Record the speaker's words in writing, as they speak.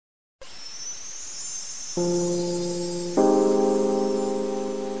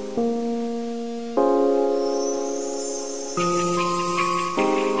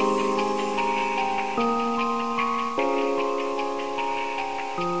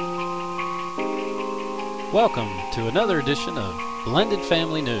Welcome to another edition of Blended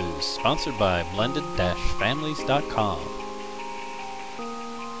Family News, sponsored by blended-families.com.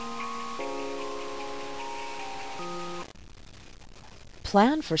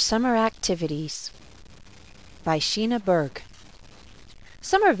 Plan for Summer Activities by Sheena Berg.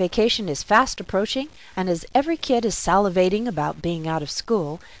 Summer vacation is fast approaching, and as every kid is salivating about being out of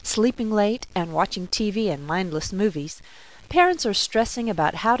school, sleeping late, and watching TV and mindless movies, parents are stressing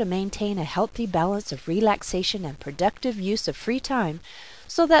about how to maintain a healthy balance of relaxation and productive use of free time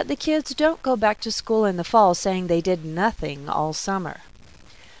so that the kids don't go back to school in the fall saying they did nothing all summer.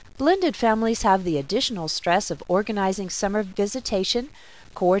 Blended families have the additional stress of organizing summer visitation,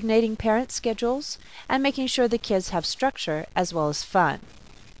 coordinating parent schedules, and making sure the kids have structure as well as fun.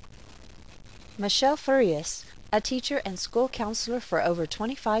 Michelle Farias, a teacher and school counselor for over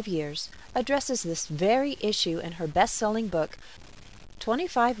 25 years, addresses this very issue in her best-selling book,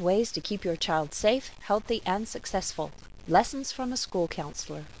 25 Ways to Keep Your Child Safe, Healthy, and Successful: Lessons from a School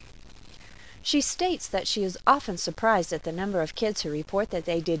Counselor. She states that she is often surprised at the number of kids who report that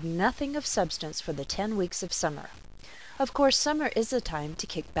they did nothing of substance for the 10 weeks of summer. Of course, summer is a time to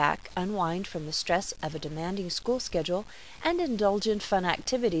kick back, unwind from the stress of a demanding school schedule, and indulge in fun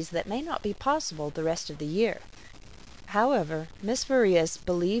activities that may not be possible the rest of the year. However, Ms. Farias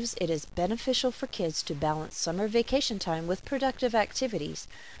believes it is beneficial for kids to balance summer vacation time with productive activities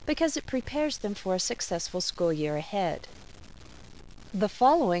because it prepares them for a successful school year ahead. The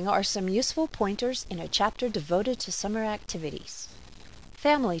following are some useful pointers in a chapter devoted to summer activities.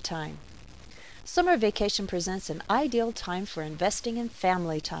 Family time. Summer vacation presents an ideal time for investing in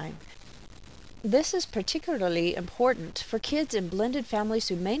family time. This is particularly important for kids in blended families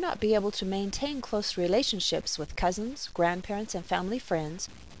who may not be able to maintain close relationships with cousins, grandparents, and family friends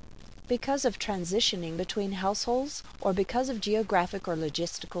because of transitioning between households or because of geographic or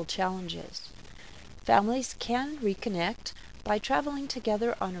logistical challenges. Families can reconnect by traveling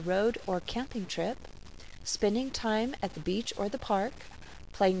together on a road or camping trip, spending time at the beach or the park,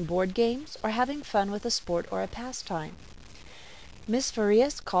 playing board games, or having fun with a sport or a pastime. Ms.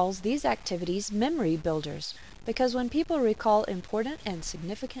 Farias calls these activities memory builders because when people recall important and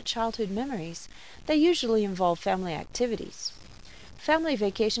significant childhood memories, they usually involve family activities. Family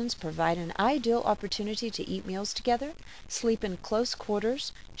vacations provide an ideal opportunity to eat meals together, sleep in close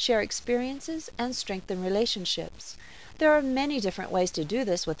quarters, share experiences, and strengthen relationships. There are many different ways to do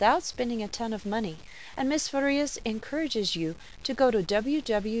this without spending a ton of money, and Ms. Farias encourages you to go to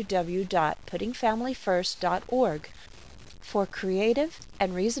www.puttingfamilyfirst.org for creative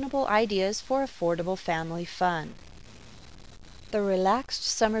and reasonable ideas for affordable family fun. The relaxed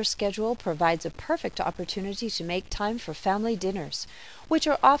summer schedule provides a perfect opportunity to make time for family dinners, which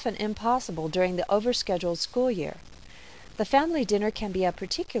are often impossible during the overscheduled school year. The family dinner can be a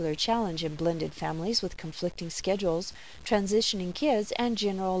particular challenge in blended families with conflicting schedules, transitioning kids, and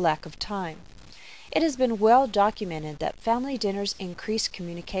general lack of time. It has been well documented that family dinners increase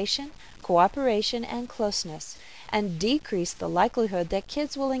communication, cooperation, and closeness, and decrease the likelihood that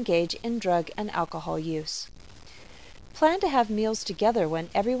kids will engage in drug and alcohol use. Plan to have meals together when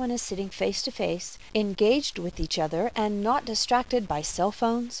everyone is sitting face to face, engaged with each other, and not distracted by cell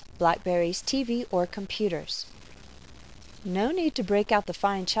phones, Blackberries, TV, or computers. No need to break out the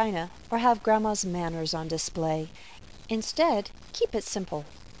fine china or have grandma's manners on display. Instead, keep it simple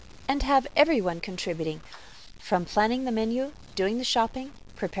and have everyone contributing, from planning the menu, doing the shopping,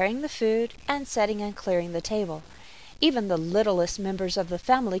 preparing the food, and setting and clearing the table. Even the littlest members of the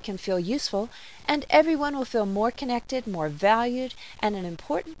family can feel useful, and everyone will feel more connected, more valued, and an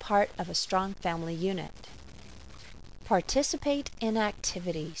important part of a strong family unit. Participate in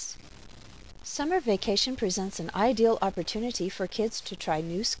activities. Summer vacation presents an ideal opportunity for kids to try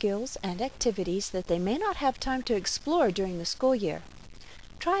new skills and activities that they may not have time to explore during the school year.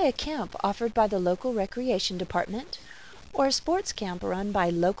 Try a camp offered by the local recreation department or a sports camp run by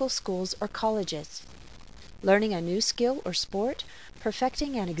local schools or colleges. Learning a new skill or sport,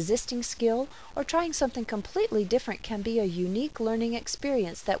 perfecting an existing skill, or trying something completely different can be a unique learning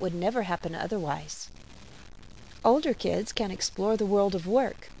experience that would never happen otherwise. Older kids can explore the world of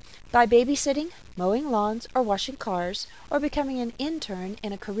work by babysitting, mowing lawns, or washing cars, or becoming an intern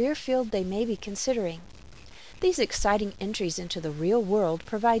in a career field they may be considering. These exciting entries into the real world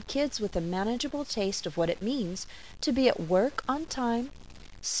provide kids with a manageable taste of what it means to be at work on time,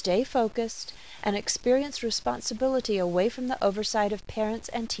 stay focused, and experience responsibility away from the oversight of parents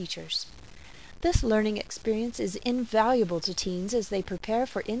and teachers. This learning experience is invaluable to teens as they prepare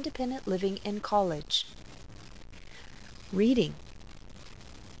for independent living in college. Reading.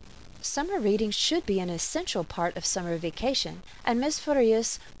 Summer reading should be an essential part of summer vacation, and Ms.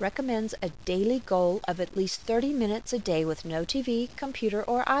 Farias recommends a daily goal of at least 30 minutes a day with no TV, computer,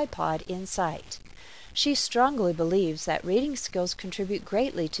 or iPod in sight. She strongly believes that reading skills contribute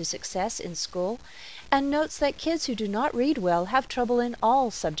greatly to success in school, and notes that kids who do not read well have trouble in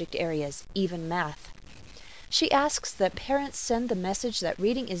all subject areas, even math. She asks that parents send the message that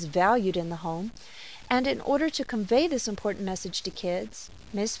reading is valued in the home, and in order to convey this important message to kids,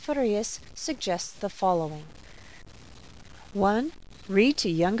 Ms. Farias suggests the following. 1. Read to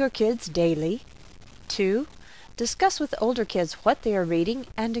younger kids daily. 2. Discuss with older kids what they are reading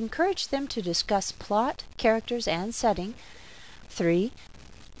and encourage them to discuss plot, characters, and setting. 3.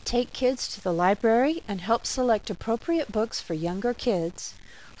 Take kids to the library and help select appropriate books for younger kids.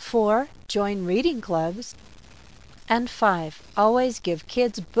 4. Join reading clubs. And 5. Always give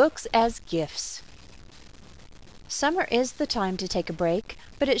kids books as gifts. Summer is the time to take a break,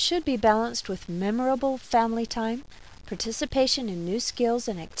 but it should be balanced with memorable family time, participation in new skills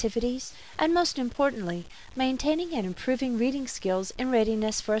and activities, and most importantly, maintaining and improving reading skills in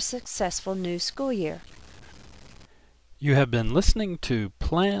readiness for a successful new school year. You have been listening to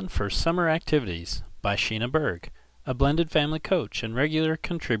Plan for Summer Activities by Sheena Berg, a blended family coach and regular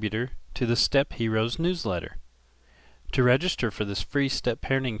contributor to the Step Heroes newsletter. To register for this free Step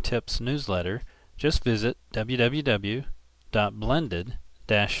Parenting Tips newsletter, just visit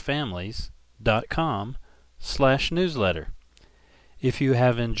www.blended-families.com/newsletter. If you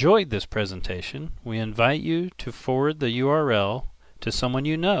have enjoyed this presentation, we invite you to forward the URL to someone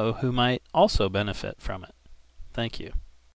you know who might also benefit from it. Thank you.